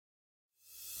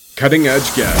cutting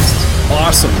edge guests,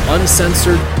 awesome,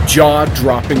 uncensored,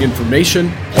 jaw-dropping information,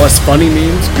 plus funny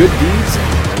memes, good deeds,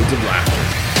 and loads of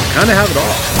laughter. Kind of have it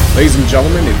all. Ladies and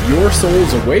gentlemen, if your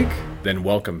soul's awake, then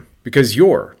welcome, because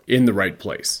you're in the right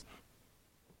place.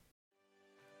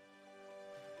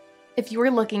 If you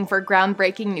are looking for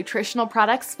groundbreaking nutritional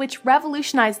products which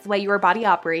revolutionize the way your body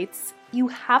operates, you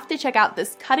have to check out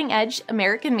this cutting-edge,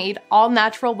 American-made,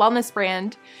 all-natural wellness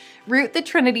brand. Root the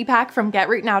Trinity Pack from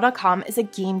GetRootNow.com is a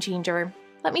game-changer.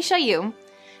 Let me show you.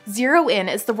 Zero In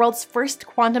is the world's first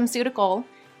quantum-ceutical,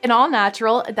 an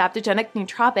all-natural, adaptogenic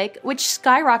nootropic which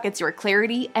skyrockets your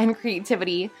clarity and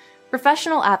creativity.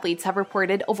 Professional athletes have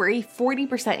reported over a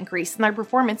 40% increase in their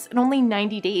performance in only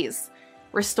 90 days.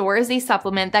 Restore is a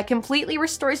supplement that completely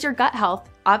restores your gut health,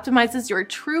 optimizes your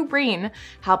true brain,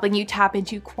 helping you tap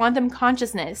into quantum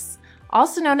consciousness,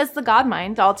 also known as the God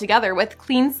Mind, altogether with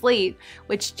Clean Slate,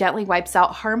 which gently wipes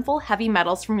out harmful heavy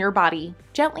metals from your body,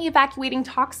 gently evacuating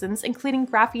toxins including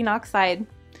graphene oxide.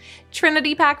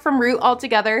 Trinity Pack from Root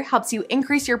altogether helps you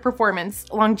increase your performance,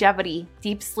 longevity,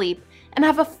 deep sleep, and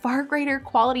have a far greater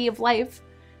quality of life.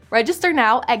 Register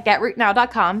now at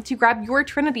GetRootNow.com to grab your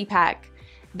Trinity Pack.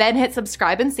 Then hit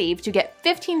subscribe and save to get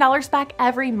 $15 back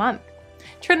every month.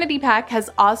 Trinity Pack has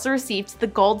also received the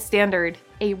Gold Standard,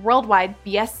 a worldwide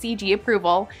BSCG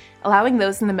approval, allowing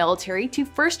those in the military to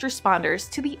first responders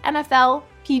to the NFL,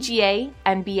 PGA,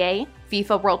 NBA,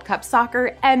 FIFA World Cup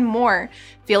Soccer, and more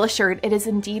feel assured it is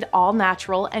indeed all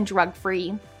natural and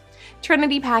drug-free.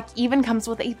 Trinity Pack even comes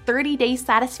with a 30-day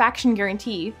satisfaction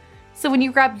guarantee. So when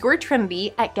you grab your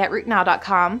Trinity at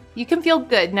GetRootNow.com, you can feel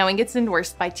good knowing it's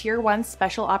endorsed by Tier 1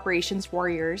 Special Operations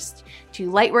Warriors, to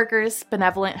lightworkers,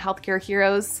 benevolent healthcare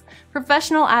heroes,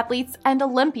 professional athletes, and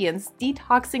Olympians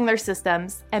detoxing their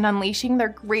systems and unleashing their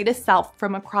greatest self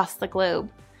from across the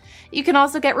globe. You can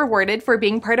also get rewarded for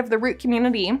being part of the Root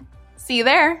community. See you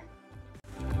there!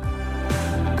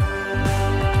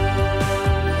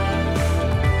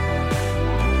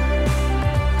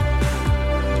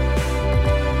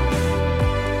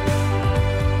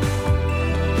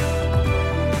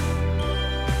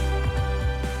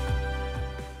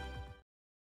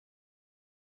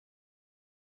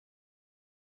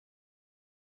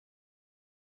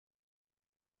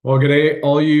 Well, good day,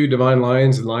 all you divine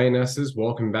lions and lionesses.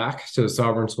 Welcome back to the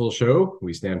Sovereign Soul Show.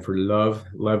 We stand for love,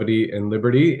 levity, and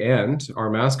liberty. And our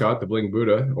mascot, the Bling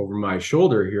Buddha, over my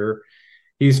shoulder here,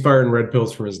 he's firing red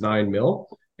pills from his 9mm,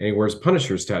 and he wears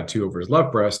Punisher's tattoo over his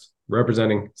left breast,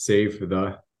 representing Save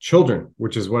the Children,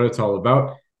 which is what it's all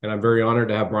about. And I'm very honored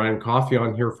to have Brian Coffey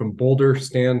on here from Boulder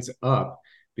Stands Up,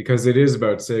 because it is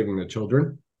about saving the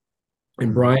children.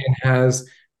 And Brian has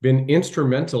been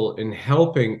instrumental in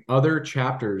helping other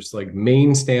chapters like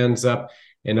Maine Stands Up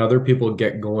and other people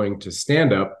get going to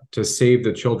stand up to save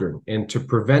the children and to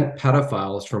prevent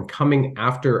pedophiles from coming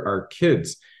after our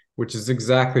kids, which is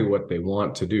exactly what they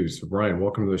want to do. So Brian,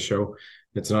 welcome to the show.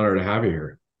 It's an honor to have you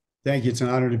here. Thank you. It's an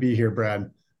honor to be here,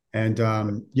 Brad.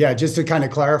 And yeah, just to kind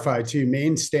of clarify too,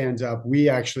 Maine Stands Up, we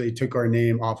actually took our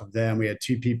name off of them. We had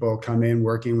two people come in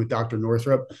working with Dr.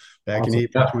 Northrup back in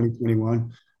April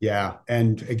 2021. Yeah.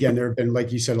 And again, there have been,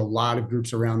 like you said, a lot of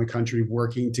groups around the country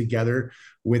working together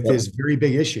with this very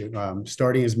big issue,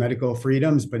 starting as medical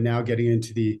freedoms, but now getting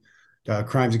into the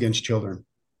crimes against children.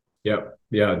 Yep.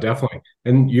 Yeah, definitely.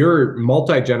 And you're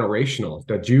multi-generational,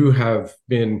 that you have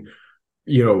been,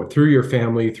 you know, through your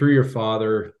family, through your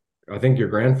father, I think your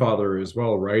grandfather as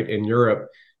well, right? In Europe,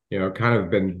 you know, kind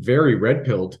of been very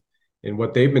red-pilled in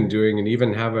what they've been doing, and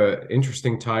even have an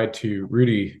interesting tie to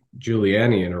Rudy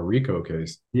Giuliani in a RICO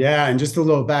case. Yeah, and just a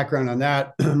little background on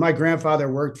that. My grandfather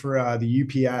worked for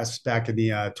the UPS back in the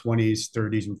 20s,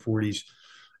 30s, and 40s.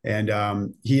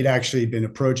 And he had actually been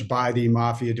approached by the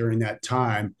mafia during that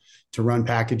time to run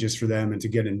packages for them and to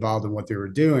get involved in what they were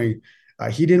doing.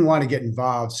 He didn't want to get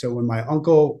involved. So when my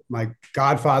uncle, my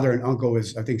godfather and uncle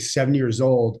was, I think, 7 years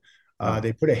old,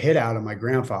 they put a hit out on my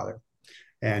grandfather.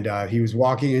 And he was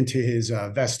walking into his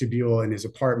vestibule in his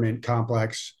apartment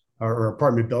complex or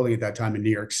apartment building at that time in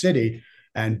New York City,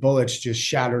 and bullets just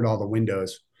shattered all the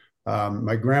windows.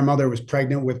 My grandmother was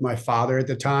pregnant with my father at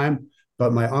the time,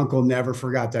 but my uncle never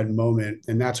forgot that moment.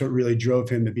 And that's what really drove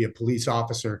him to be a police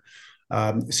officer.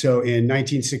 So in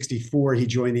 1964, he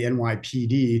joined the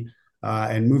NYPD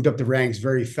and moved up the ranks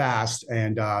very fast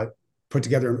and put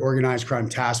together an organized crime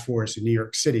task force in New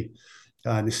York City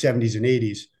in the 70s and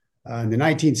 80s. In the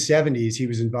 1970s, he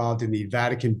was involved in the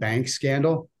Vatican bank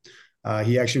scandal.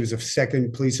 He actually was a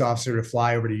second police officer to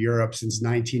fly over to Europe since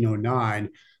 1909.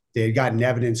 They had gotten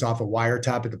evidence off a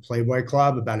wiretap at the Playboy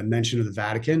Club about a mention of the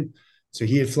Vatican. So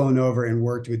he had flown over and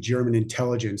worked with German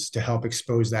intelligence to help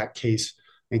expose that case.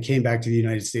 and came back to the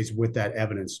United States with that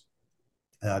evidence.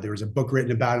 There was a book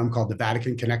written about him called The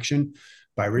Vatican Connection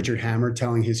by Richard Hammer,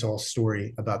 telling his whole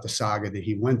story about the saga that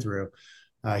he went through.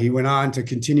 He went on to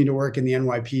continue to work in the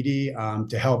NYPD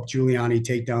to help Giuliani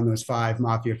take down those 5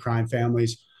 mafia crime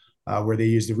families where they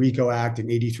used the RICO Act in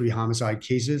 83 homicide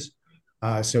cases.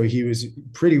 So he was a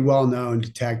pretty well-known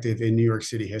detective in New York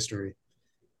City history.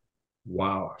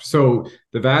 Wow. So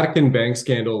the Vatican bank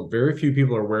scandal, very few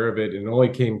people are aware of it. It only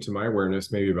came to my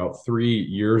awareness maybe about 3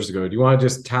 years ago. Do you want to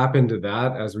just tap into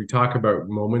that as we talk about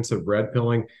moments of red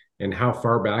pilling and how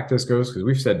far back this goes? Because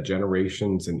we've said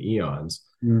generations and eons.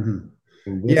 Mm-hmm.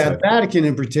 Yeah, the Vatican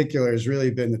in particular has really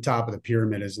been the top of the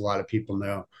pyramid, as a lot of people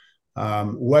know.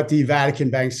 What the Vatican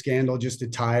bank scandal, just to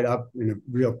tie it up in a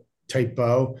real tight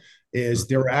bow, is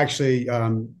there were actually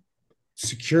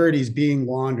securities being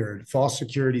laundered, false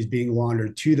securities being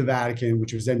laundered to the Vatican,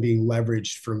 which was then being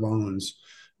leveraged for loans.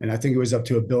 And I think it was up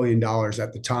to $1 billion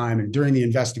at the time. And during the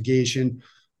investigation,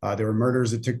 there were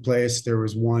murders that took place. There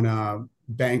was one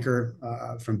banker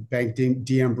from Bank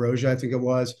D'Ambrosia, I think it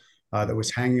was, that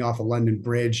was hanging off a London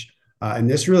bridge. And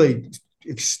this really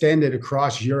extended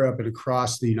across Europe and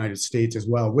across the United States as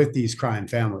well with these crime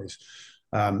families.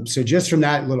 So just from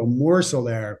that little morsel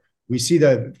there, we see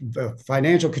the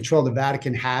financial control the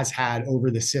Vatican has had over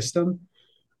the system.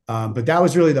 But that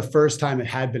was really the first time it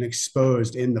had been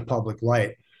exposed in the public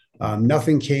light.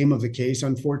 Nothing came of the case,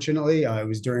 unfortunately. It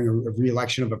was during a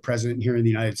re-election of a president here in the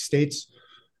United States,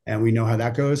 and we know how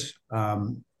that goes.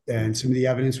 And some of the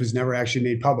evidence was never actually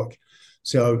made public.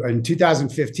 So in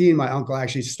 2015, my uncle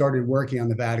actually started working on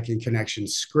the Vatican Connection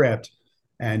script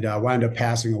and wound up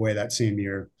passing away that same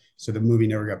year. So the movie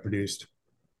never got produced.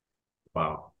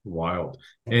 Wow. Wild.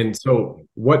 And so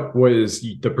what was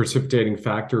the precipitating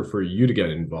factor for you to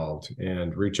get involved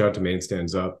and reach out to Maine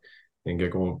Stands Up and get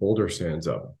going with Boulder Stands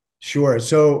Up? Sure.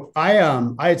 So I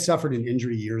had suffered an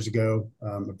injury years ago,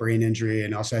 a brain injury,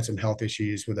 and also had some health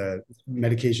issues with a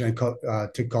medication I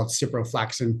took called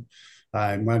ciprofloxacin,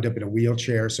 and wound up in a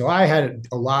wheelchair. So I had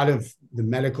a lot of the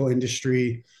medical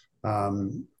industry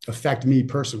affect me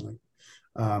personally.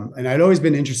 And I'd always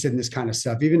been interested in this kind of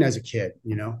stuff, even as a kid,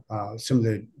 some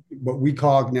of what we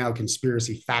call now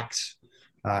conspiracy facts,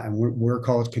 and we're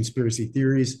called conspiracy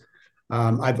theories.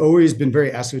 I've always been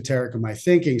very esoteric in my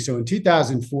thinking. So in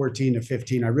 2014 to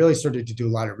 15, I really started to do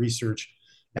a lot of research,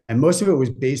 and most of it was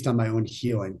based on my own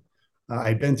healing.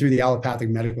 I'd been through the allopathic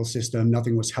medical system.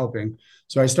 Nothing was helping.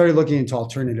 So I started looking into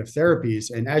alternative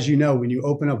therapies. And as you know, when you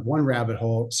open up one rabbit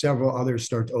hole, several others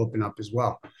start to open up as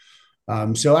well.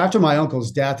 So after my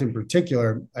uncle's death in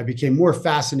particular, I became more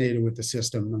fascinated with the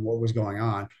system and what was going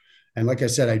on. And like I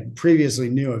said, I previously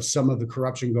knew of some of the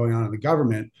corruption going on in the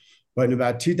government. But in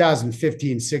about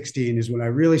 2015, 16 is when I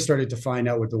really started to find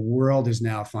out what the world is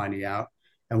now finding out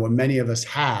and what many of us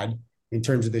had in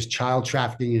terms of this child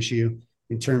trafficking issue,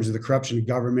 in terms of the corruption of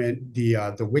government, the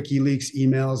WikiLeaks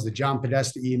emails, the John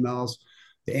Podesta emails,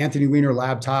 the Anthony Weiner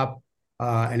laptop.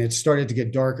 And it started to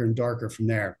get darker and darker from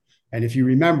there. And if you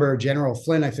remember, General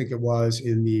Flynn, I think it was,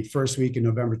 in the first week in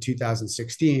November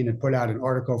 2016, had put out an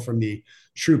article from the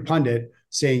True Pundit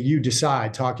saying, "You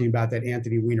decide," talking about that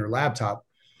Anthony Weiner laptop.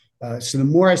 So the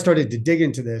more I started to dig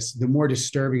into this, the more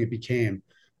disturbing it became.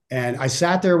 And I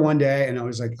sat there one day and I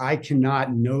was like, I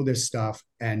cannot know this stuff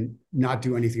and not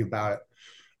do anything about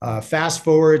it. Fast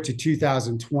forward to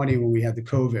 2020 when we had the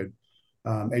COVID.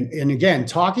 And again,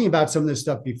 talking about some of this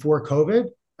stuff before COVID,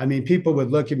 I mean, people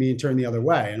would look at me and turn the other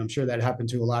way. And I'm sure that happened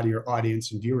to a lot of your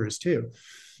audience and viewers too,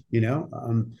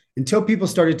 until people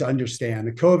started to understand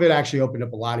that COVID actually opened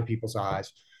up a lot of people's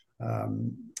eyes.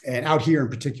 And out here in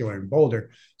particular in Boulder.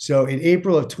 So in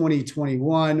April of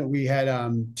 2021, we had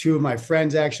 2 of my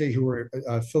friends actually who were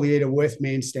affiliated with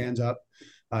Maine Stands Up,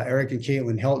 Eric and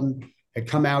Caitlin Hilton, had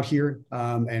come out here.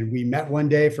 And we met one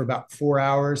day for about 4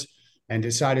 hours and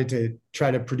decided to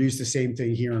try to produce the same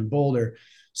thing here in Boulder.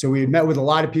 So we had met with a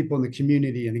lot of people in the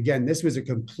community. And again, this was a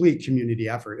complete community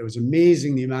effort. It was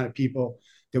amazing the amount of people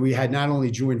that we had not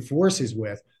only joined forces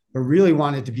with, but really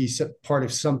wanted to be part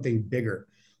of something bigger.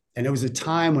 And it was a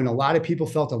time when a lot of people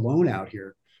felt alone out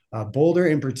here. Boulder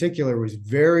in particular was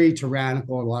very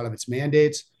tyrannical in a lot of its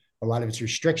mandates, a lot of its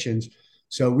restrictions.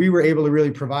 So we were able to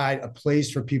really provide a place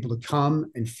for people to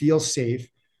come and feel safe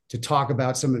to talk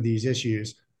about some of these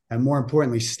issues, and more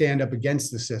importantly, stand up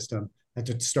against the system and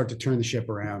to start to turn the ship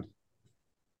around.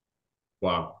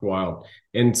 Wow. Wow.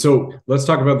 And so let's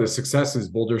talk about the successes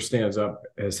Boulder Stands Up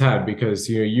has had, because,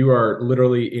 you are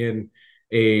literally in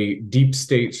a deep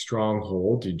state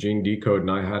stronghold. Eugene Decode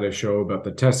and I had a show about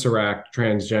the Tesseract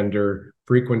transgender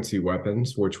frequency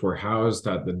weapons, which were housed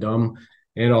at the dumb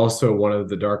and also one of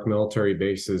the dark military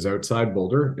bases outside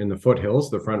Boulder in the foothills,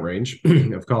 the Front Range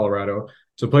of Colorado.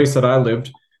 It's a place that I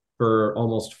lived for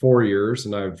almost 4 years,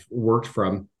 and I've worked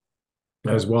from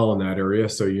as well in that area.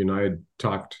 So you and I had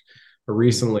talked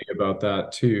recently about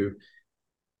that too.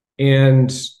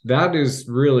 And that is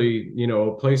really,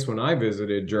 a place when I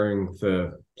visited during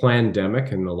the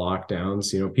pandemic and the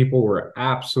lockdowns, people were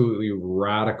absolutely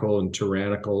radical and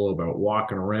tyrannical about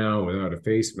walking around without a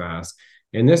face mask.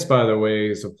 And this, by the way,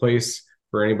 is a place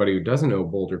for anybody who doesn't know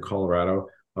Boulder, Colorado,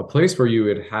 a place where you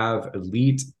would have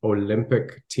elite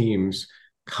Olympic teams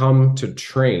come to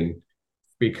train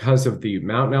because of the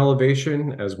mountain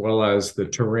elevation as well as the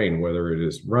terrain, whether it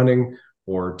is running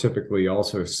or typically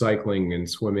also cycling and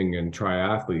swimming and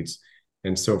triathletes.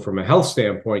 And so from a health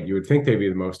standpoint, you would think they'd be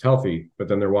the most healthy, but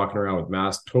then they're walking around with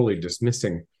masks, totally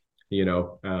dismissing,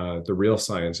 the real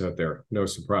science out there. No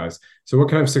surprise. So what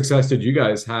kind of success did you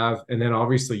guys have? And then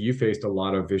obviously you faced a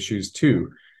lot of issues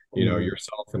too,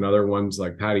 yourself and other ones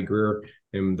like Patty Greer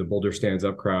and the Boulder Stands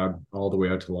Up crowd all the way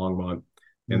out to Longmont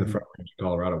and the Front Range of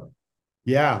Colorado.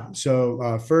 Yeah.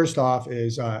 So first off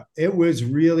is it was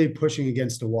really pushing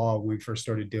against the wall when we first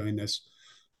started doing this.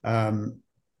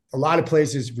 A lot of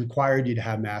places required you to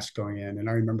have masks going in. And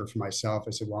I remember for myself,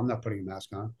 I said, well, I'm not putting a mask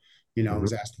on. I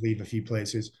was asked to leave a few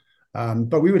places.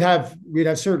 But we'd have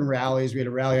certain rallies. We had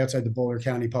a rally outside the Boulder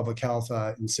County Public Health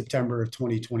in September of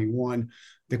 2021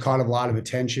 that caught a lot of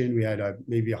attention. We had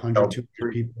maybe 100,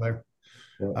 200 people there.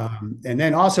 And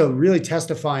then also really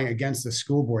testifying against the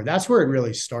school board. That's where it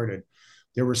really started.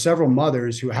 There were several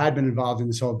mothers who had been involved in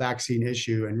this whole vaccine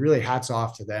issue, and really hats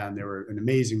off to them. They were an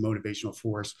amazing motivational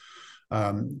force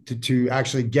to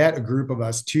actually get a group of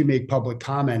us to make public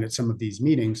comment at some of these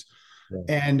meetings.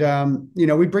 Yeah. And,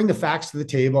 we bring the facts to the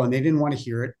table, and they didn't want to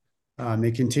hear it.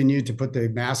 They continued to put the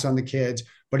masks on the kids,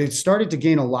 but it started to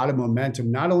gain a lot of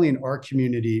momentum, not only in our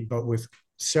community, but with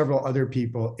several other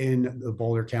people in the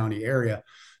Boulder County area.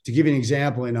 To give you an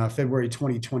example, in February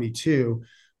 2022,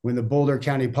 when the Boulder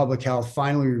County Public Health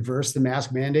finally reversed the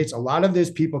mask mandates, a lot of those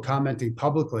people commenting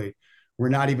publicly were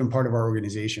not even part of our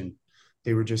organization.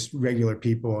 They were just regular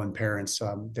people and parents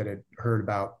that had heard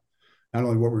about not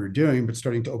only what we were doing, but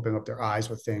starting to open up their eyes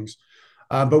with things.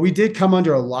 But we did come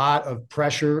under a lot of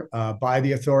pressure by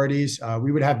the authorities.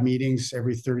 We would have meetings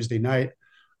every Thursday night.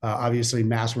 Obviously,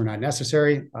 masks were not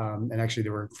necessary, and actually they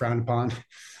were frowned upon.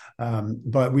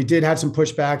 But we did have some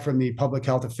pushback from the public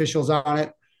health officials on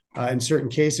it. In certain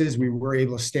cases, we were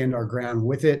able to stand our ground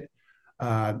with it.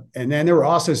 And then there were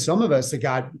also some of us that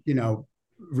got,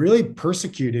 really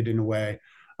persecuted in a way.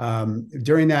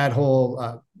 During that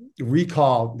whole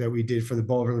recall that we did for the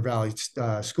Boulder Valley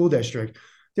School District,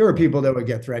 there were people that would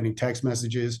get threatening text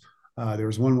messages. There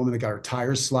was one woman that got her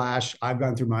tires slashed. I've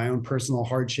gone through my own personal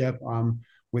hardship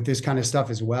with this kind of stuff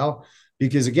as well.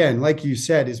 Because again, like you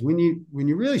said, is when you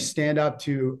really stand up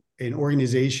to an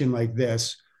organization like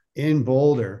this, in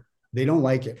Boulder, they don't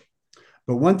like it.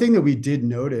 But one thing that we did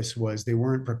notice was they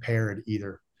weren't prepared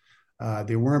either.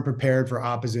 They weren't prepared for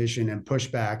opposition and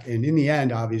pushback. And in the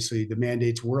end, obviously, the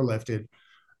mandates were lifted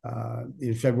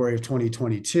in February of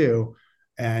 2022.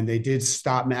 And they did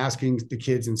stop masking the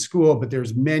kids in school. But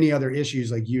there's many other issues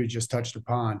like you just touched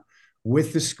upon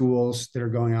with the schools that are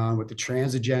going on, with the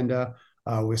trans agenda,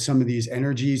 with some of these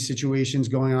energy situations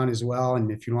going on as well. And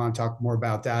if you want to talk more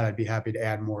about that, I'd be happy to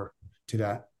add more to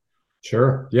that.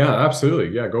 Sure. Yeah, absolutely.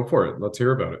 Yeah, go for it. Let's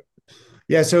hear about it.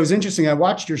 Yeah, so it was interesting. I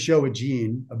watched your show with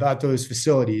Gene about those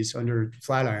facilities under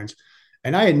Flatirons,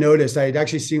 and I had noticed, I had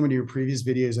actually seen one of your previous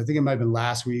videos, I think it might have been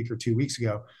last week or 2 weeks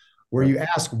ago, where you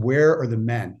ask, where are the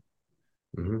men?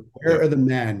 Where are the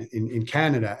men in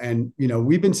Canada? And,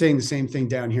 we've been saying the same thing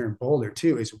down here in Boulder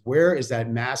too, is where is that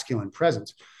masculine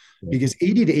presence? Because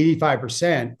 80 to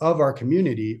 85% of our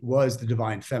community was the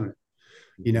divine feminine.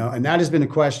 And that has been a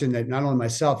question that not only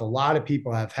myself, a lot of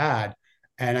people have had.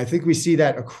 And I think we see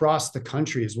that across the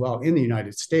country as well in the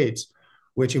United States,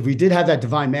 which if we did have that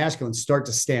divine masculine start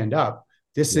to stand up,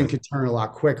 this thing could turn a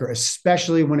lot quicker,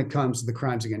 especially when it comes to the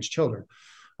crimes against children,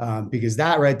 because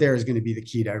that right there is going to be the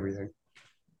key to everything.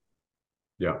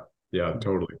 Yeah,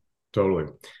 totally.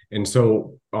 And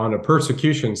so on a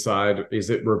persecution side,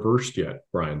 is it reversed yet,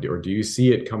 Brian? Or do you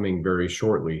see it coming very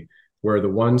shortly, where the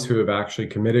ones who have actually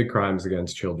committed crimes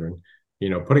against children,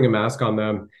 putting a mask on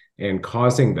them and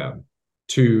causing them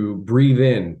to breathe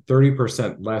in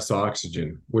 30% less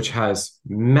oxygen, which has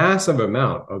massive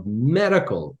amount of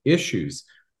medical issues,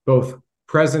 both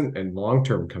present and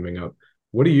long-term coming up.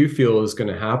 What do you feel is going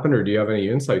to happen, or do you have any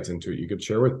insights into it you could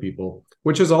share with people,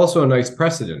 which is also a nice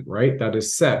precedent, right? That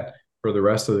is set for the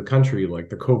rest of the country, like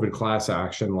the COVID class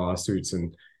action lawsuits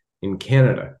in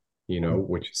Canada.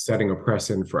 which is setting a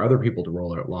precedent for other people to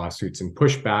roll out lawsuits and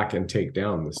push back and take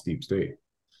down this deep state.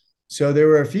 So there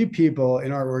were a few people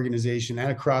in our organization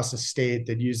and across the state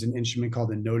that used an instrument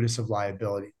called a notice of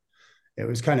liability. It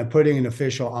was kind of putting an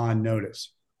official on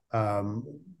notice.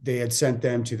 They had sent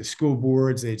them to the school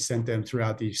boards. They had sent them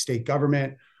throughout the state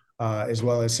government, as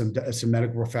well as some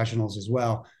medical professionals as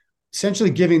well, essentially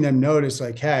giving them notice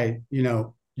like, hey,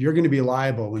 you're going to be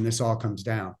liable when this all comes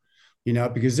down,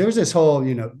 because there's this whole,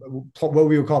 what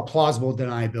we would call plausible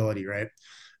deniability, right?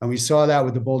 And we saw that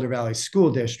with the Boulder Valley School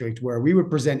District, where we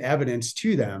would present evidence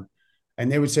to them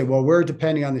and they would say, well, we're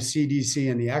depending on the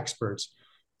CDC and the experts.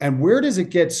 And where does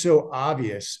it get so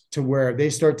obvious to where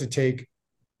they start to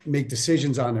make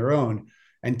decisions on their own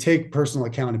and take personal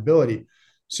accountability?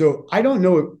 So I don't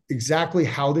know exactly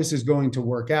how this is going to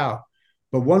work out,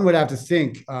 but one would have to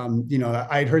think,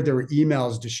 I'd heard there were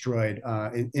emails destroyed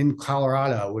in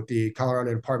Colorado with the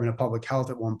Colorado Department of Public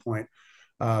Health at one point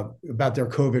about their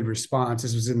COVID response.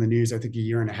 This was in the news, I think, a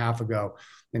year and a half ago.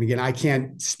 And again, I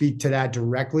can't speak to that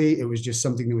directly. It was just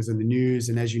something that was in the news.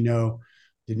 And as you know,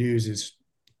 the news is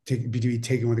to be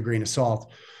taken with a grain of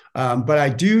salt. But I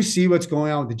do see what's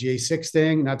going on with the J6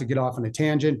 thing, not to get off on a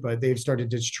tangent, but they've started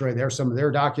to destroy some of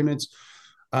their documents.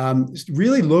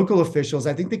 Really, local officials,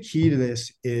 I think the key to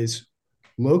this is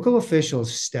local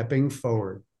officials stepping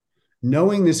forward,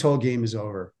 knowing this whole game is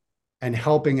over and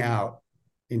helping out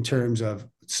in terms of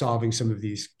solving some of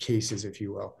these cases, if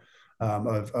you will,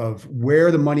 of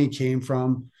where the money came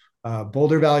from.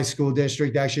 Boulder Valley School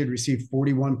District actually had received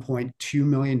 $41.2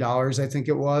 million, I think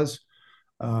it was,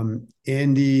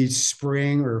 in the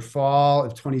spring or fall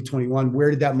of 2021.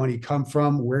 Where did that money come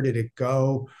from? Where did it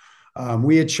go?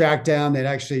 We had tracked down that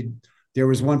actually there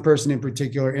was one person in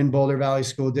particular in Boulder Valley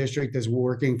School District that's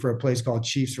working for a place called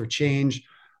Chiefs for Change,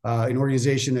 an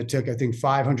organization that took, I think,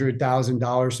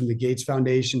 $500,000 from the Gates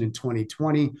Foundation in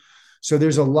 2020. So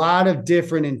there's a lot of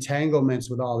different entanglements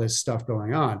with all this stuff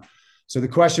going on. So the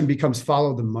question becomes,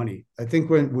 follow the money. I think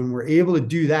when we're able to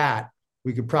do that,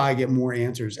 we could probably get more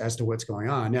answers as to what's going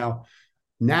on. Now,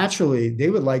 naturally, they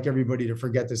would like everybody to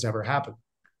forget this ever happened,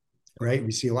 right?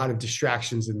 We see a lot of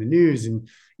distractions in the news, and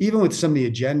even with some of the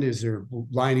agendas that are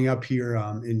lining up here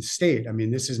in state. I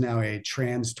mean, this is now a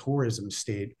trans tourism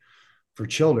state for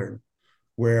children,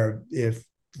 where if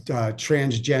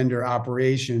transgender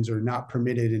operations are not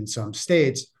permitted in some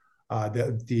states,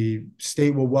 the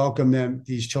state will welcome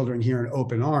these children here in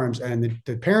open arms, and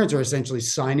the parents are essentially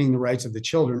signing the rights of the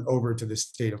children over to the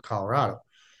state of Colorado.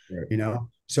 Right.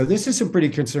 So this is some pretty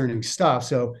concerning stuff.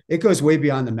 So it goes way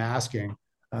beyond the masking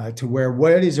to where,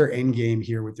 what is our end game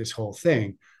here with this whole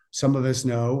thing? Some of us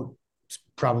know it's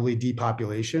probably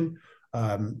depopulation.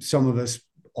 Some of us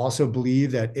also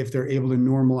believe that if they're able to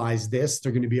normalize this,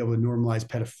 they're going to be able to normalize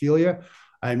pedophilia.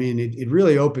 I mean, it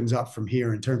really opens up from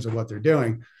here in terms of what they're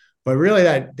doing. But really,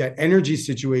 that energy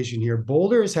situation here,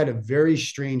 Boulder has had a very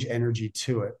strange energy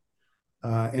to it.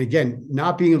 And again,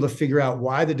 not being able to figure out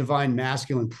why the divine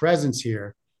masculine presence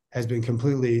here has been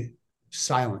completely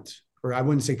silent, or I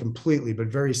wouldn't say completely, but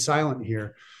very silent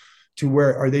here, to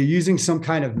where, are they using some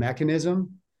kind of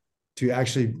mechanism to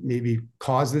actually maybe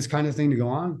cause this kind of thing to go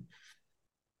on?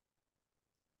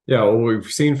 Yeah, well, we've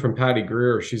seen from Patty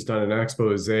Greer, she's done an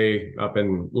expose up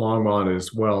in Longmont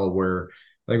as well, where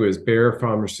I think it was Bayer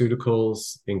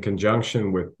Pharmaceuticals in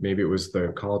conjunction with, maybe it was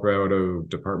the Colorado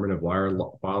Department of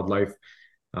Wildlife,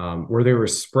 where they were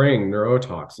spraying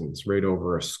neurotoxins right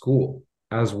over a school,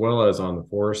 as well as on the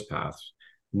forest paths,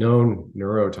 known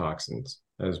neurotoxins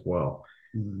as well,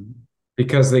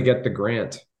 because they get the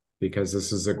grant, because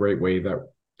this is a great way that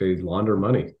they launder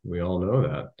money. We all know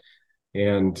that.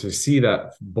 And to see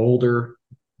that Boulder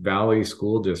Valley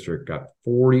School District got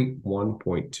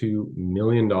 $41.2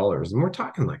 million. And we're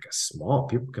talking like a small,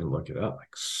 people can look it up,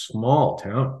 like small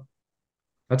town.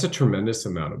 That's a tremendous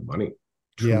amount of money.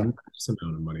 Tremendous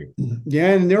amount of money. Yeah.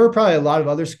 And there were probably a lot of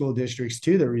other school districts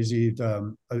too that received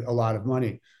a lot of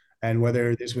money. And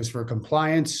whether this was for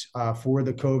compliance for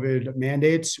the COVID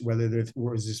mandates, whether there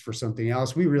was this for something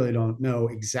else, we really don't know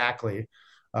exactly.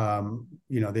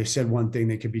 They said one thing,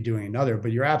 they could be doing another,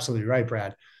 but you're absolutely right,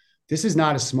 Brad. This is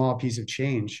not a small piece of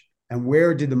change. And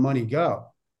where did the money go?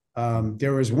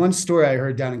 There was one story I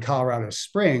heard down in Colorado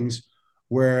Springs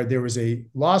where there was a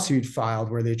lawsuit filed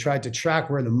where they tried to track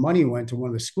where the money went to one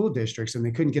of the school districts, and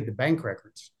they couldn't get the bank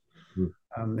records.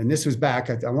 And this was back,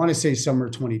 I want to say summer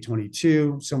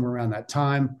 2022, somewhere around that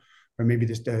time, or maybe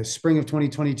the spring of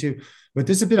 2022. But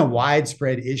this has been a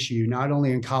widespread issue, not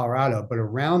only in Colorado, but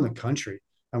around the country.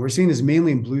 And we're seeing this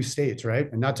mainly in blue states, right?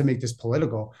 And not to make this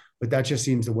political, but that just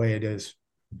seems the way it is.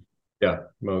 Yeah,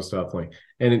 most definitely.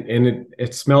 And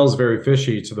it smells very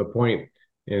fishy to the point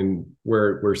in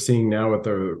where we're seeing now with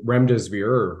the remdesivir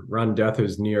or run death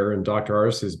is near, and Dr.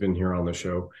 Ars has been here on the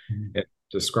show Mhm. and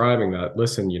describing that,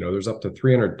 listen, there's up to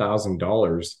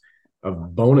 $300,000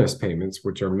 of bonus payments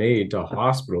which are made to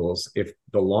hospitals if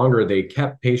the longer they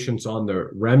kept patients on the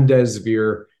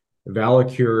remdesivir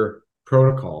Valacure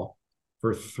protocol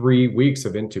for 3 weeks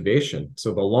of intubation.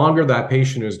 So the longer that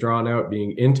patient is drawn out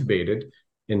being intubated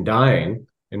and dying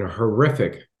in a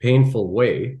horrific, painful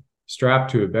way,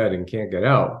 strapped to a bed and can't get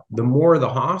out, the more the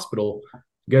hospital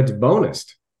gets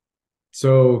bonused.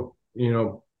 So,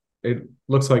 it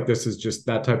looks like this is just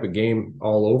that type of game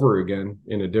all over again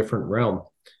in a different realm.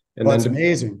 And Well, then it's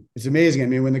amazing. It's amazing. I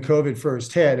mean, when the COVID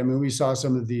first hit, I mean, we saw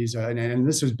some of these, and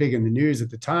this was big in the news at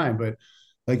the time. But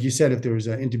like you said, if there was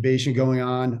an intubation going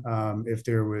on, if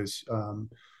there was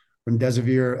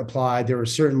remdesivir applied, there were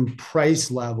certain price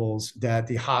levels that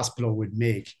the hospital would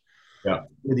make yeah,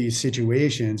 for these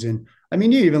situations. And I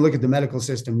mean, you even look at the medical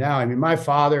system now. I mean, my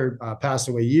father passed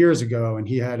away years ago, and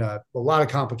he had a lot of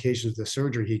complications with the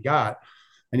surgery he got,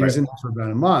 and he was right. in there for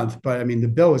about a month. But I mean, the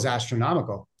bill was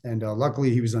astronomical, and luckily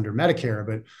he was under Medicare.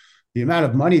 But the amount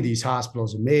of money these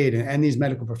hospitals have made and these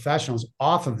medical professionals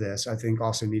off of this, I think,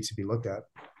 also needs to be looked at.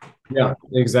 Yeah,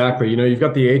 exactly. You've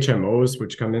got the HMOs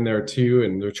which come in there too,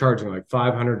 and they're charging like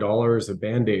 $500 a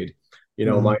Band-Aid. My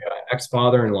Mhm.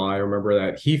 ex-father-in-law, I remember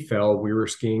that he fell. We were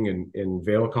skiing in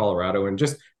Vail, Colorado, and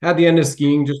just at the end of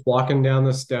skiing, just walking down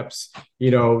the steps,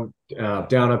 down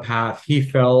a path, he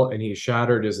fell and he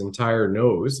shattered his entire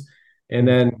nose. And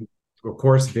then, of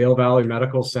course, Vail Valley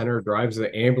Medical Center drives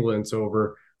the ambulance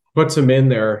over, puts him in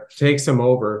there, takes him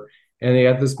over, and they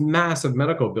had this massive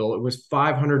medical bill. It was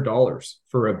 $500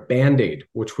 for a Band-Aid,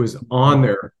 which was on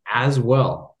there as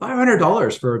well.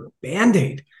 $500 for a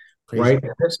Band-Aid, Crazy. right?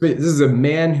 This is a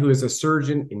man who is a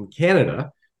surgeon in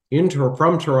Canada,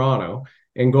 from Toronto,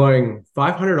 and going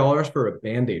 $500 for a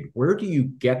Band-Aid. Where do you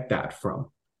get that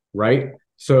from, right?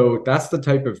 So that's the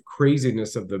type of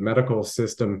craziness of the medical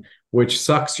system, which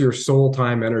sucks your soul,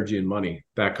 time, energy, and money,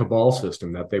 that cabal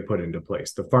system that they put into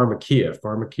place. The pharmakia.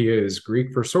 Pharmakia is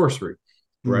Greek for sorcery,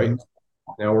 right? Mhm.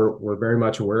 Now we're very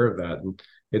much aware of that. And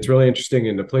it's really interesting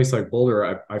in a place like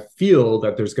Boulder. I feel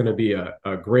that there's going to be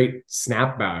a great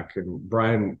snapback. And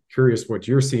Brian, curious what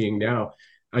you're seeing now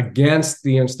against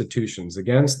the institutions,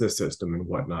 against the system and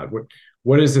whatnot.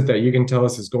 What is it that you can tell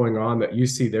us is going on that you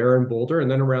see there in Boulder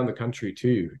and then around the country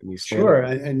too? And these stand Sure,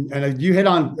 and you hit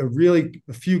on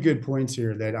a few good points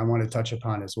here that I want to touch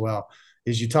upon as well.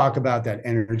 Is you talk about that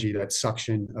energy, that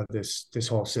suction of this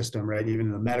whole system, right? Even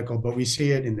in the medical, but we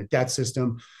see it in the debt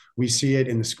system, we see it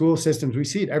in the school systems, we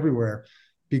see it everywhere,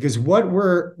 because what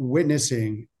we're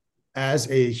witnessing as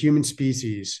a human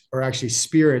species, or actually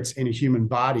spirits in a human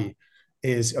body,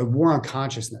 is a war on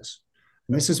consciousness.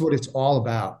 And this is what it's all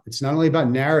about. It's not only about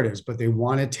narratives, but they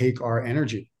want to take our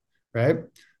energy, right?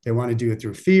 They want to do it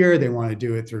through fear, they want to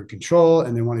do it through control,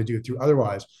 and they want to do it through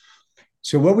otherwise.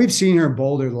 So, what we've seen here in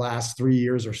Boulder the last 3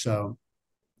 years or so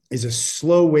is a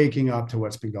slow waking up to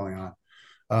what's been going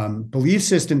on. Belief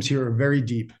systems here are very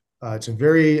deep. It's a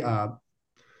very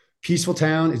peaceful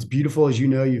town. It's beautiful, as you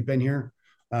know, you've been here.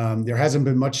 There hasn't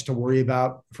been much to worry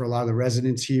about for a lot of the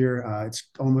residents here. It's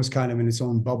almost kind of in its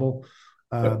own bubble.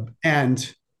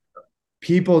 And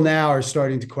people now are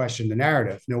starting to question the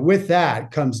narrative. Now, with that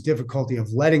comes difficulty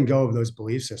of letting go of those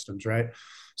belief systems, right?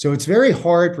 So it's very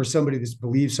hard for somebody that's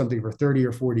believed something for 30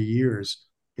 or 40 years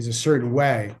is a certain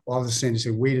way, all of a sudden to say,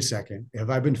 wait a second,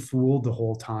 have I been fooled the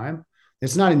whole time?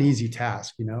 It's not an easy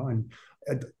task, and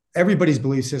everybody's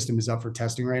belief system is up for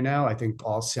testing right now. I think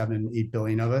all 7-8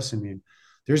 billion of us. I mean,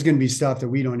 there's going to be stuff that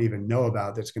we don't even know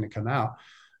about that's going to come out.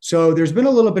 So there's been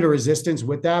a little bit of resistance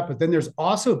with that, but then there's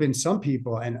also been some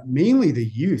people, and mainly the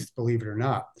youth, believe it or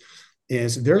not,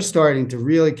 is they're starting to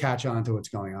really catch on to what's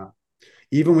going on,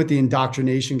 even with the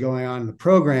indoctrination going on in the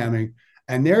programming.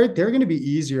 And they're going to be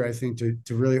easier, I think,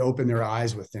 to really open their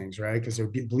eyes with things, right? Because their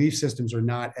belief systems are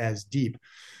not as deep.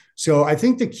 So I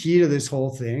think the key to this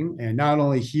whole thing, and not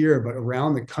only here, but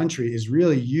around the country, is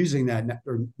really using that,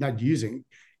 or not using,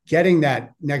 getting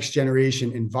that next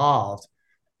generation involved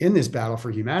in this battle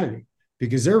for humanity,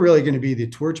 because they're really going to be the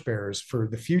torchbearers for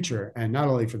the future, and not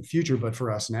only for the future, but for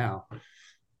us now.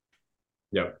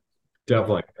 Yeah,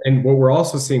 definitely. And what we're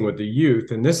also seeing with the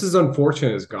youth, and this is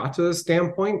unfortunate, has got to the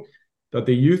standpoint that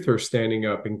the youth are standing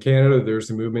up. In Canada, there's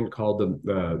a movement called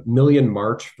the Million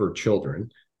March for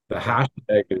Children. The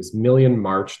hashtag is Million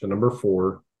March, the number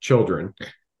 4 children.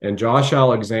 And Josh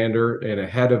Alexander, and a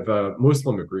head of a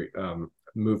Muslim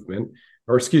movement,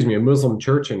 or excuse me, a Muslim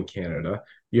church in Canada.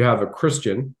 You have a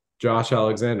Christian, Josh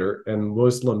Alexander, and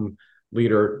Muslim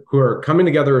leader who are coming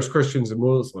together as Christians and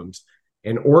Muslims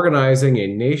and organizing a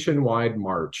nationwide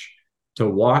march to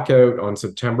walk out on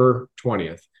September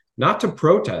 20th, not to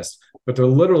protest, but to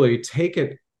literally take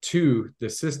it to the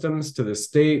systems, to the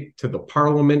state, to the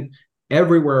parliament,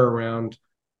 everywhere around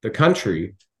the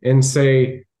country and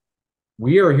say,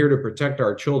 we are here to protect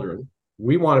our children.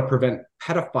 We want to prevent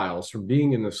pedophiles from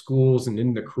being in the schools and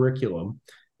in the curriculum.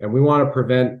 And we want to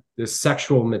prevent this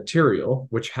sexual material,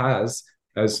 which has,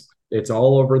 as it's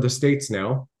all over the states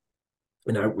now.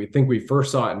 And we think we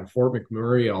first saw it in Fort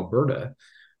McMurray, Alberta,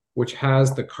 which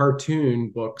has the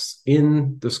cartoon books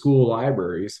in the school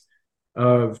libraries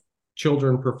of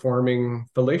children performing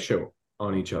fellatio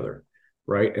on each other,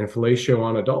 right? And fellatio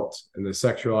on adults, and the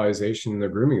sexualization and the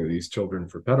grooming of these children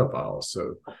for pedophiles.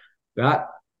 So that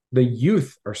the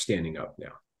youth are standing up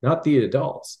now, not the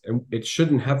adults. And it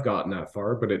shouldn't have gotten that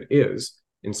far, but it is.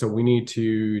 And so we need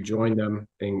to join them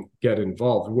and get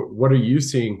involved. What are you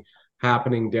seeing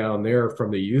happening down there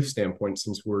from the youth standpoint,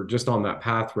 since we're just on that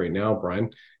path right now, Brian,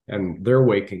 and they're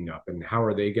waking up, and how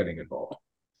are they getting involved?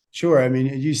 Sure. I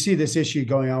mean, you see this issue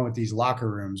going on with these locker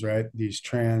rooms, right? These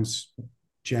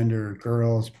transgender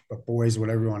girls, boys,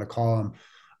 whatever you want to call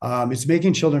them. It's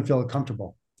making children feel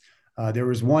uncomfortable. There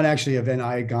was one actually event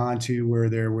I had gone to where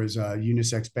there was a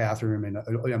unisex bathroom, and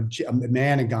a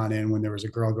man had gone in when there was a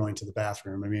girl going to the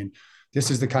bathroom. I mean,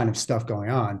 this is the kind of stuff going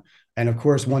on. And of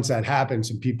course, once that happened,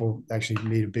 some people actually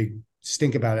made a big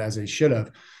stink about it, as they should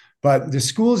have. But the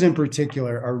schools in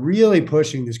particular are really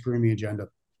pushing this grooming agenda.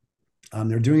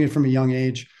 They're doing it from a young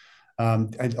age.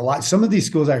 And some of these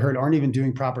schools I heard aren't even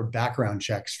doing proper background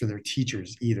checks for their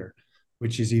teachers either,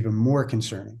 which is even more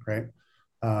concerning, right?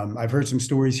 I've heard some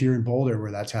stories here in Boulder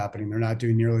where that's happening. They're not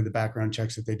doing nearly the background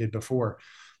checks that they did before.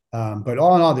 But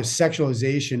all in all, this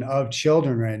sexualization of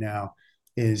children right now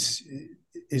is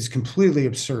completely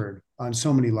absurd on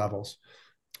so many levels.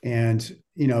 And,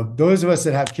 those of us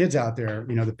that have kids out there,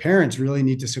 the parents really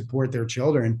need to support their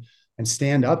children and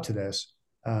stand up to this.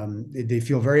 They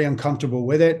feel very uncomfortable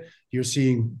with it. You're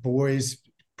seeing boys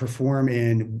perform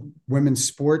in women's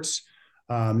sports.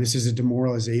 This is a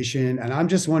demoralization. And I'm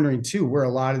just wondering too, where a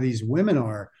lot of these women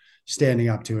are standing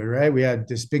up to it, right? We had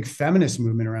this big feminist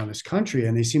movement around this country,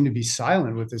 and they seem to be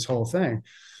silent with this whole thing.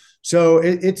 So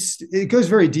it goes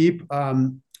very deep.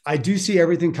 I do see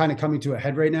everything kind of coming to a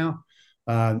head right now.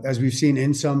 As we've seen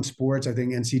in some sports, I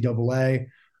think NCAA,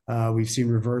 we've seen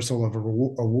reversal of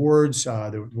awards.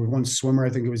 There was one swimmer, I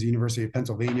think it was the University of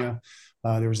Pennsylvania.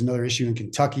 There was another issue in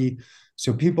Kentucky.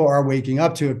 So people are waking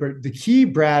up to it. But the key,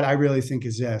 Brad, I really think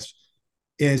is this,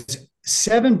 is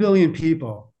 7 billion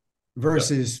people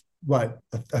versus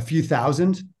a few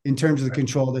thousand in terms of the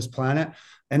control of this planet.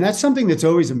 And that's something that's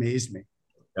always amazed me.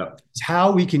 It's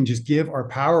how we can just give our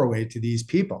power away to these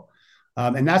people.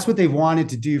 And that's what they've wanted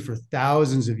to do for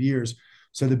thousands of years.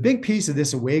 So the big piece of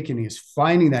this awakening is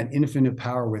finding that infinite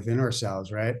power within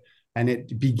ourselves, right? And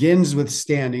it begins with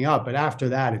standing up, but after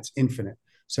that, it's infinite.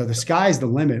 So the sky's the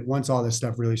limit once all this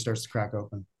stuff really starts to crack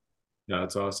open. Yeah,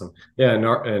 that's awesome. Yeah,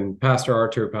 and Pastor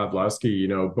Artur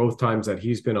Pawlowski, both times that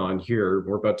he's been on here,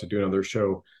 we're about to do another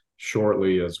show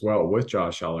shortly as well with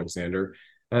Josh Alexander,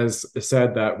 has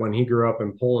said that when he grew up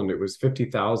in Poland, it was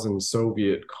 50,000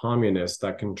 Soviet communists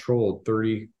that controlled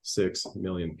 36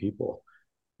 million people.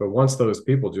 But once those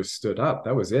people just stood up,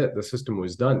 that was it. The system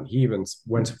was done. He even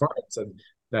went so far and said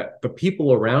that the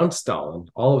people around Stalin,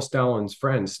 all of Stalin's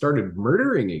friends, started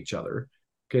murdering each other.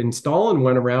 And Stalin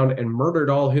went around and murdered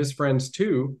all his friends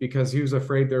too, because he was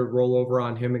afraid they'd roll over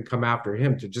on him and come after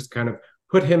him, to just kind of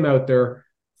put him out there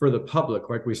for the public,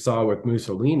 like we saw with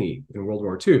Mussolini in World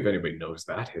War II, if anybody knows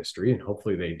that history, and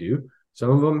hopefully they do. Some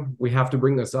of them, we have to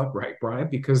bring this up, right, Brian,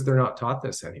 because they're not taught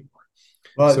this anymore.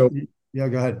 Well, so yeah,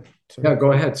 go ahead. Yeah,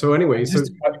 go ahead. So anyway, so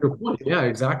your point. Yeah,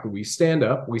 exactly. We stand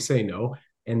up, we say no,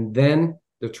 and then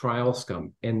the trials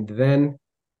come, and then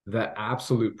the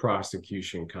absolute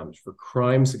prosecution comes for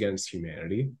crimes against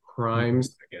humanity,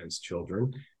 crimes against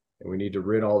children, and we need to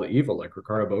rid all the evil. Like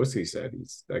Ricardo Bossi said,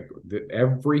 he's like,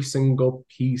 every single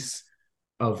piece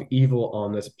of evil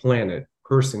on this planet,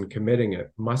 person committing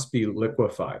it, must be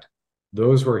liquefied.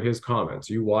 Those were his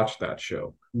comments. You watched that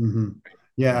show. Mm-hmm.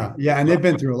 Yeah. And they've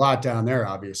been through a lot down there,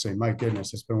 obviously. My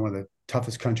goodness, it's been one of the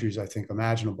toughest countries, I think,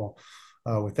 imaginable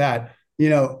with that.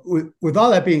 With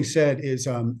all that being said,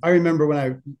 I remember when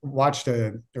I watched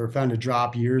found a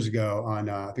drop years ago on,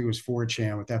 I think it was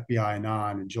 4chan with FBI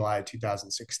Anon in July of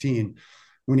 2016,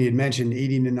 when he had mentioned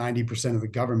 80 to 90% of the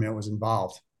government was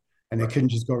involved, and they couldn't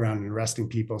just go around and arresting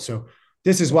people. So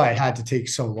this is why it had to take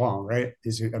so long, right?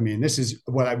 This is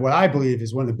what I believe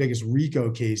is one of the biggest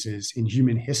RICO cases in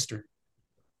human history,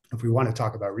 if we want to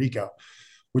talk about RICO.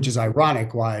 which is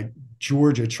ironic why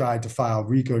Georgia tried to file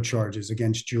RICO charges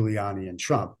against Giuliani and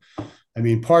Trump. I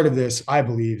mean, part of this, I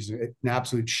believe, is an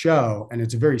absolute show, and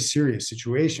it's a very serious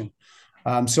situation.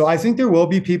 So I think there will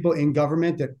be people in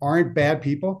government that aren't bad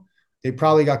people. They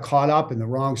probably got caught up in the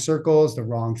wrong circles, the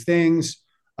wrong things.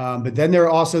 But then there are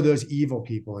also those evil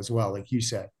people as well, like you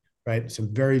said, right?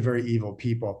 Some very, very evil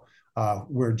people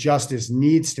where justice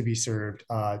needs to be served.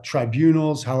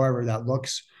 Tribunals, however that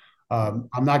looks. I'm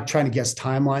not trying to guess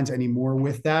timelines anymore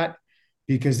with that,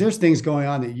 because there's things going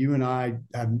on that you and I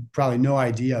have probably no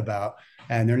idea about,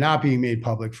 and they're not being made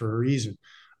public for a reason.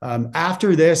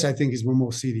 After this, I think, is when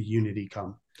we'll see the unity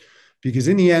come. Because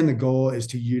in the end, the goal is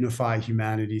to unify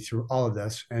humanity through all of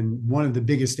this. And one of the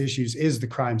biggest issues is the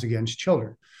crimes against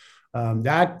children.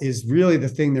 That is really the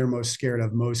thing they're most scared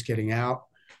of, most getting out,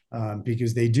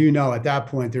 because they do know at that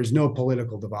point, there's no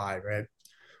political divide, right?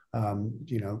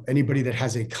 Anybody that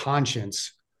has a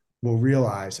conscience will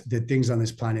realize that things on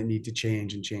this planet need to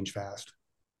change and change fast.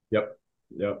 Yep.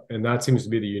 Yep. And that seems to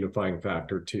be the unifying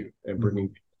factor too, and bringing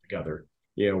people together.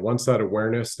 Once that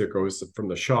awareness that goes from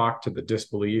the shock to the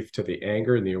disbelief to the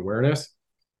anger and the awareness,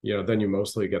 then you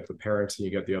mostly get the parents and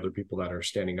you get the other people that are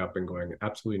standing up and going,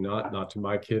 absolutely not to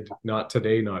my kid, not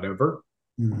today, not ever.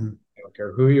 I don't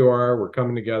care who you are, we're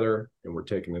coming together and we're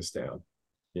taking this down.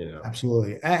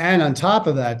 Absolutely. And on top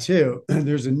of that too,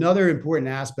 there's another important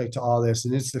aspect to all this,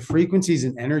 and it's the frequencies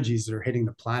and energies that are hitting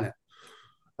the planet.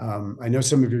 I know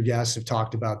some of your guests have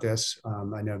talked about this.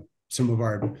 I know some of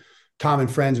our common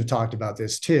friends have talked about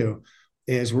this too,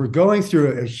 is we're going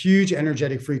through a huge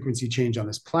energetic frequency change on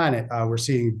this planet. We're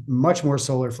seeing much more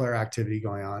solar flare activity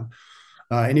going on.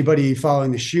 Anybody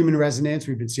following the Schumann resonance,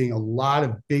 we've been seeing a lot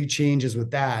of big changes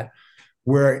with that,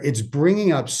 where it's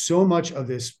bringing up so much of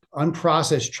this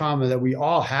unprocessed trauma that we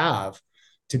all have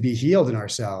to be healed in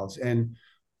ourselves. And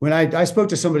when I spoke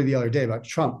to somebody the other day about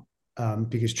Trump,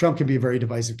 because Trump can be a very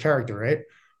divisive character, right?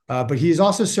 But he's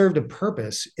also served a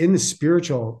purpose in the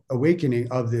spiritual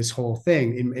awakening of this whole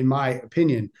thing, in my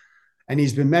opinion. And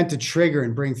he's been meant to trigger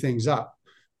and bring things up.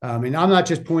 And I'm not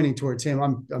just pointing towards him.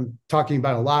 I'm talking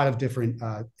about a lot of different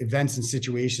events and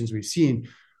situations we've seen.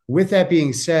 With that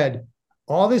being said,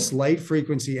 all this light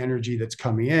frequency energy that's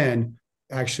coming in,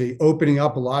 actually opening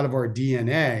up a lot of our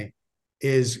DNA,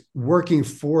 is working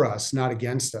for us, not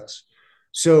against us.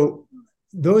 So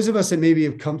those of us that maybe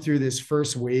have come through this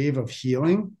first wave of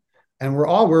healing, and we're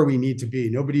all where we need to be,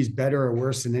 nobody's better or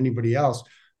worse than anybody else,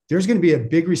 there's going to be a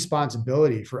big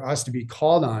responsibility for us to be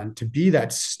called on to be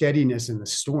that steadiness in the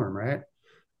storm, right?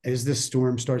 As this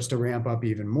storm starts to ramp up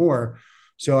even more.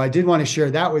 So I did want to share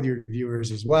that with your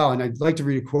viewers as well. And I'd like to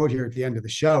read a quote here at the end of the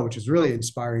show, which is really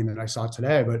inspiring that I saw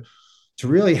today, but to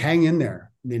really hang in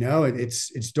there.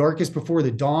 It's darkest before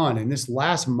the dawn, and this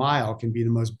last mile can be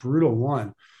the most brutal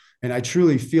one. And I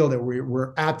truly feel that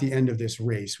we're at the end of this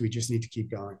race. We just need to keep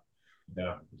going.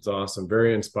 Yeah, it's awesome.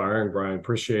 Very inspiring, Brian.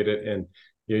 Appreciate it. And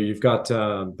you've got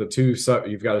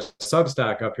you've got a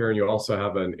Substack up here, and you also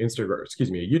have a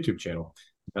YouTube channel.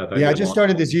 I just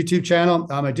started this YouTube channel.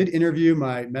 I did interview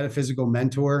my metaphysical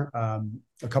mentor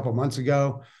a couple of months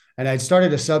ago, and I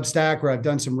started a Substack where I've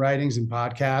done some writings and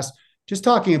podcasts, just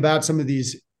talking about some of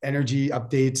these energy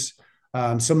updates,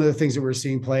 some of the things that we're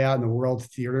seeing play out in the world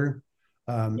theater,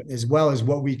 as well as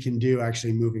what we can do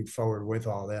actually moving forward with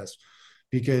all this.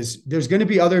 Because there's going to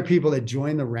be other people that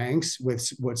join the ranks with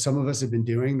what some of us have been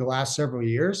doing the last several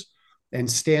years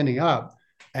and standing up.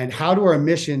 And how do our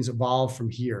missions evolve from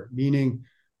here? Meaning,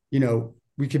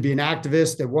 we could be an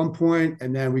activist at one point,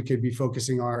 and then we could be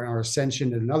focusing on our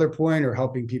ascension at another point, or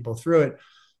helping people through it.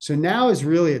 So now is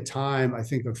really a time, I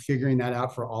think, of figuring that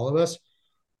out for all of us.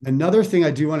 Another thing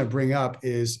I do want to bring up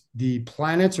is the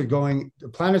planets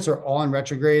are all in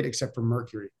retrograde except for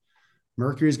Mercury.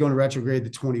 Mercury is going to retrograde the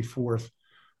 24th.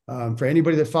 For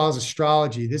anybody that follows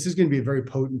astrology, this is going to be a very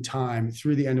potent time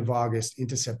through the end of August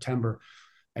into September.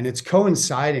 And it's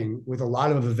coinciding with a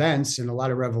lot of events and a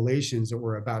lot of revelations that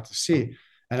we're about to see.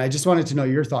 And I just wanted to know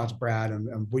your thoughts, Brad,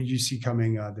 on what you see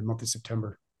coming the month of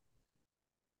September.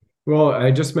 Well,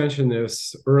 I just mentioned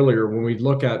this earlier. When we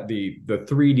look at the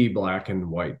 3D black and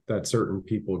white that certain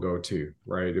people go to,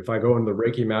 right? If I go in the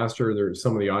Reiki Master, there's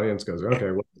some of the audience goes,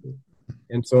 okay.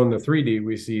 And so in the 3D,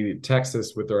 we see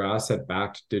Texas with their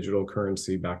asset-backed digital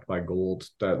currency backed by gold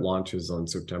that launches on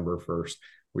September 1st.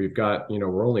 We've got,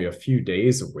 we're only a few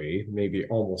days away, maybe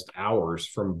almost hours,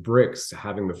 from BRICS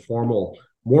having the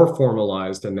more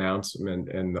formalized announcement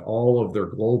and all of their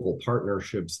global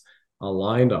partnerships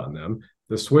aligned on them.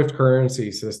 The SWIFT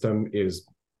currency system is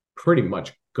pretty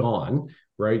much gone,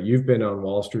 right? You've been on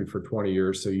Wall Street for 20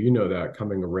 years, so you know that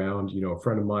coming around. A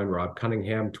friend of mine, Rob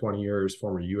Cunningham, 20 years,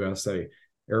 former USA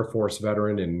Air Force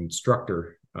veteran and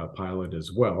instructor pilot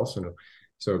as well.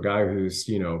 So a guy who's,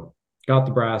 got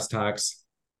the brass tacks,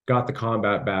 got the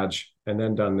combat badge, and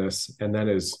then done this, and then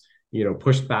is,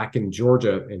 pushed back in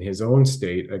Georgia in his own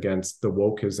state against the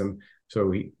wokeism.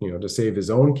 So he, to save his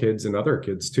own kids and other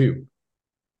kids too.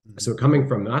 So coming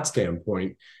from that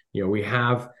standpoint, we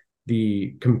have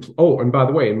and by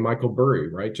the way, Michael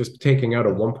Burry, right, just taking out a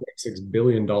 $1.6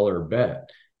 billion bet.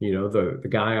 The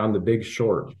guy on The Big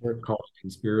Short, called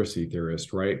conspiracy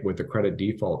theorist, right, with the credit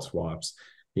default swaps,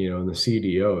 and the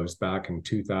CDOs back in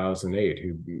 2008,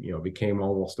 who became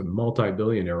almost a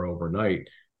multi-billionaire overnight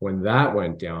when that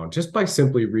went down, just by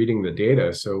simply reading the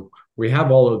data. So we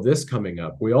have all of this coming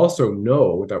up. We also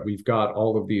know that we've got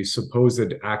all of these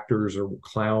supposed actors or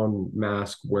clown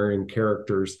mask wearing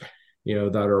characters,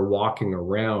 that are walking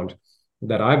around,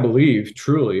 that I believe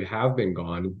truly have been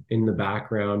gone in the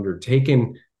background or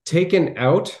taken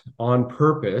out on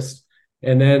purpose,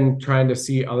 and then trying to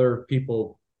see other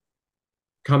people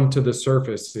come to the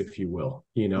surface, if you will,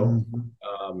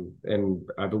 and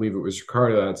I believe it was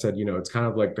Ricardo that said, it's kind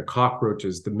of like the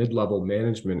cockroaches, the mid-level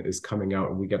management is coming out,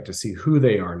 and we get to see who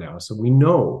they are now. So we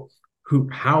know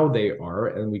how they are,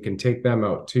 and we can take them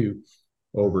out too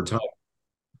over time.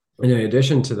 And in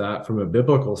addition to that, from a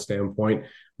biblical standpoint,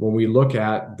 when we look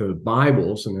at the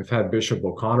Bibles, and I've had Bishop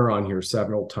O'Connor on here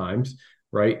several times,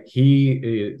 right? He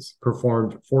is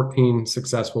performed 14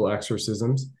 successful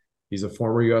exorcisms. He's a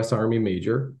former U.S. Army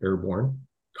major, airborne,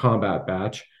 combat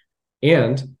badge,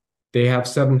 and they have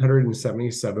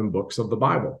 777 books of the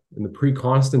Bible in the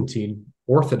pre-Constantine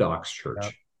Orthodox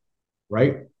Church,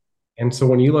 right? And so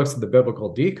when you look at the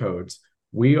biblical decodes,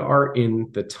 we are in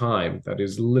the time that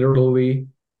is literally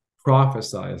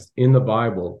prophesied in the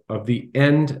Bible of the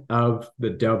end of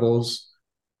the devil's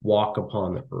walk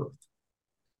upon the earth.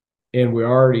 And we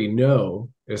already know,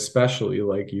 especially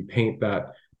like you paint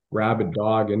that rabid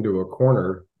dog into a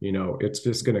corner, it's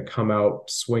just going to come out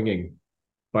swinging,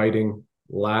 biting,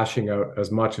 lashing out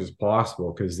as much as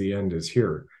possible, because the end is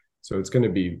here. So it's going to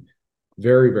be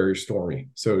very, very stormy,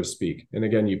 so to speak. And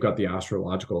again, you've got the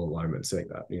astrological alignment saying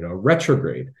that,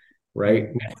 retrograde, right?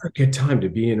 Never a good time to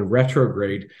be in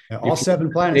retrograde. All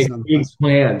 7 planets.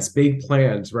 Big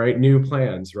plans, right? New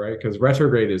plans, right? Because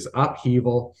retrograde is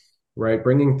upheaval, right?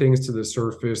 Bringing things to the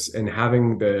surface and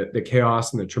having the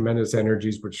chaos and the tremendous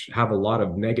energies, which have a lot of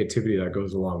negativity that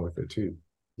goes along with it too.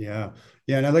 Yeah.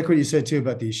 And I like what you said too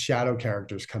about these shadow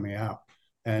characters coming out.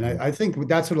 And I think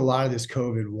that's what a lot of this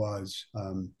COVID was.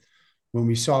 When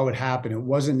we saw what happened, it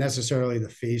wasn't necessarily the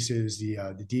faces,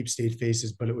 the deep state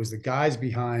faces, but it was the guys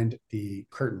behind the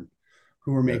curtain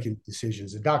who were making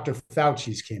decisions. The Dr.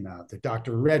 Fauci's came out, the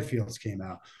Dr. Redfields came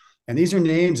out. And these are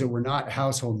names that were not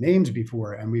household names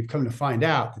before. And we've come to find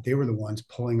out that they were the ones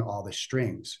pulling all the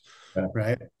strings,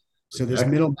 right? So this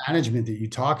middle management that you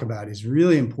talk about is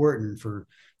really important for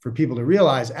people to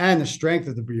realize, and the strength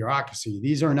of the bureaucracy.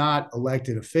 These are not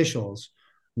elected officials,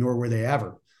 nor were they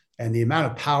ever. And the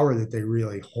amount of power that they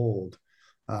really hold.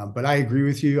 But I agree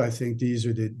with you. I think these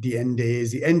are the end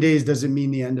days. The end days doesn't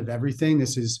mean the end of everything.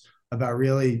 This is about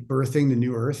really birthing the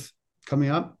new earth coming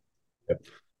up. Yep.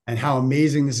 And how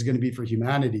amazing this is going to be for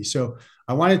humanity. So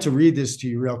I wanted to read this to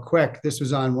you real quick. This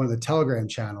was on one of the Telegram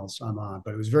channels I'm on,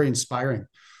 but it was very inspiring. It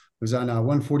was on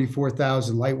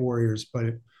 144,000 Light Warriors,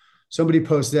 but somebody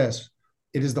posts this: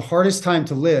 "It is the hardest time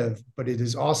to live, but it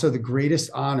is also the greatest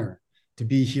honor to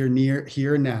be here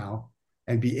now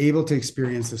and be able to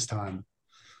experience this time.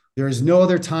 There is no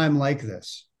other time like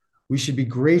this. We should be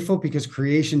grateful because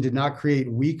creation did not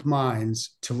create weak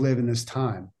minds to live in this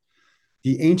time.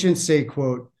 The ancients say,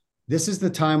 quote, 'This is the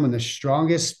time when the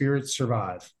strongest spirits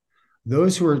survive.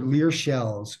 Those who are mere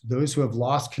shells, those who have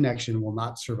lost connection will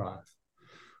not survive.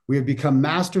 We have become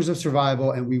masters of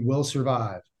survival and we will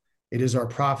survive. It is our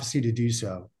prophecy to do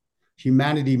so.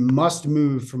 Humanity must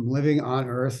move from living on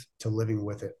Earth to living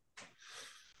with it.'"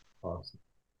 Awesome.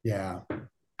 Yeah.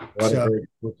 What a great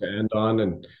note to end on.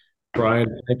 And Brian,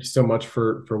 thank you so much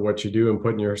for what you do and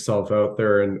putting yourself out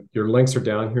there. And your links are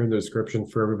down here in the description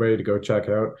for everybody to go check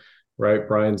out. Right?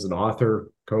 Brian's an author,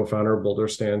 co-founder of Boulder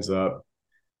Stands Up.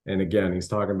 And again, he's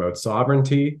talking about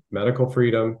sovereignty, medical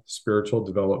freedom, spiritual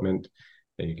development.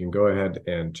 And you can go ahead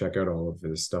and check out all of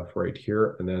this stuff right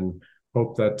here. And then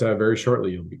hope that very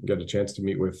shortly you'll get a chance to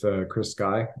meet with Chris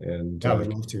Guy. And I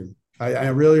would love to. I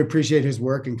really appreciate his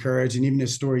work and courage, and even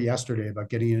his story yesterday about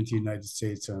getting into the United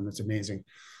States. It's amazing.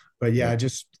 But yeah,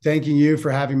 just thanking you for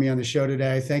having me on the show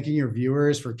today. Thanking your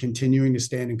viewers for continuing to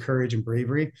stand in courage and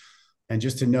bravery, and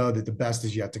just to know that the best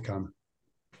is yet to come.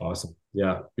 Awesome.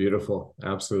 Yeah, beautiful.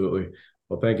 Absolutely.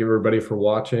 Well, thank you everybody for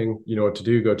watching. You know what to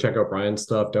do. Go check out Brian's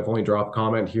stuff. Definitely drop a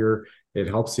comment here It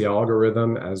helps the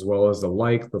algorithm as well as the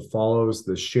like, the follows,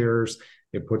 the shares.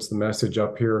 It puts the message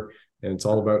up here, and it's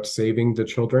all about saving the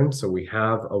children. So we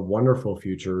have a wonderful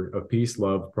future of peace,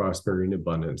 love, prosperity, and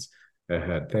abundance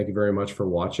ahead. Thank you very much for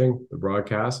watching the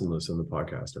broadcast and listening to the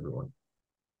podcast, everyone.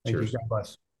 Thank Cheers. you. God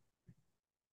bless.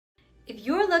 If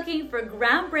you're looking for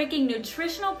groundbreaking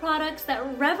nutritional products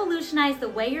that revolutionize the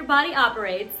way your body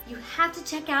operates, you have to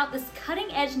check out this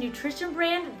cutting-edge nutrition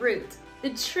brand, Root. The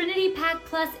Trinity Pack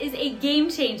Plus is a game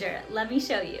changer. Let me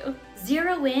show you.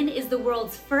 Zero In is the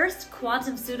world's first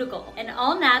quantum-ceutical, an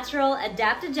all-natural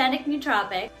adaptogenic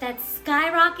nootropic that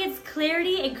skyrockets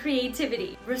clarity and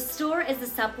creativity. Restore is the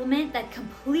supplement that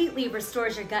completely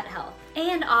restores your gut health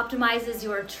and optimizes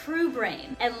your true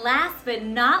brain. And last but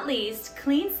not least,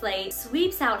 Clean Slate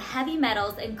sweeps out heavy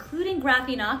metals, including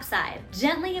graphene oxide,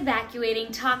 gently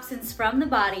evacuating toxins from the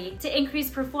body to increase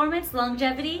performance,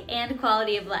 longevity, and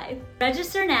quality of life.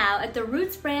 Register now at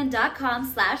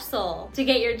therootsbrand.com/soul to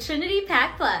get your Trinity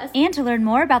Pack Plus and to learn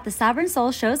more about the Sovereign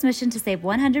Soul Show's mission to save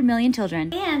 100 million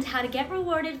children and how to get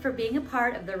rewarded for being a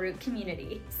part of the Root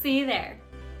community. See you there.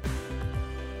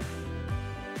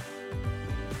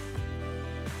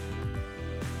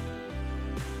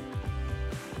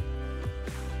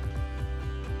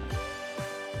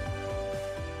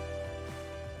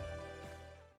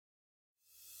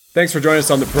 Thanks for joining us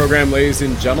on the program, ladies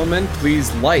and gentlemen. Please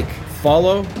like,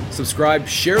 follow, subscribe,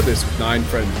 share this with 9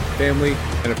 friends and family.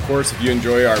 And of course, if you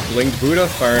enjoy our blinged Buddha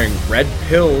firing red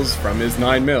pills from his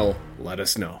 9mm, let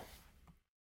us know.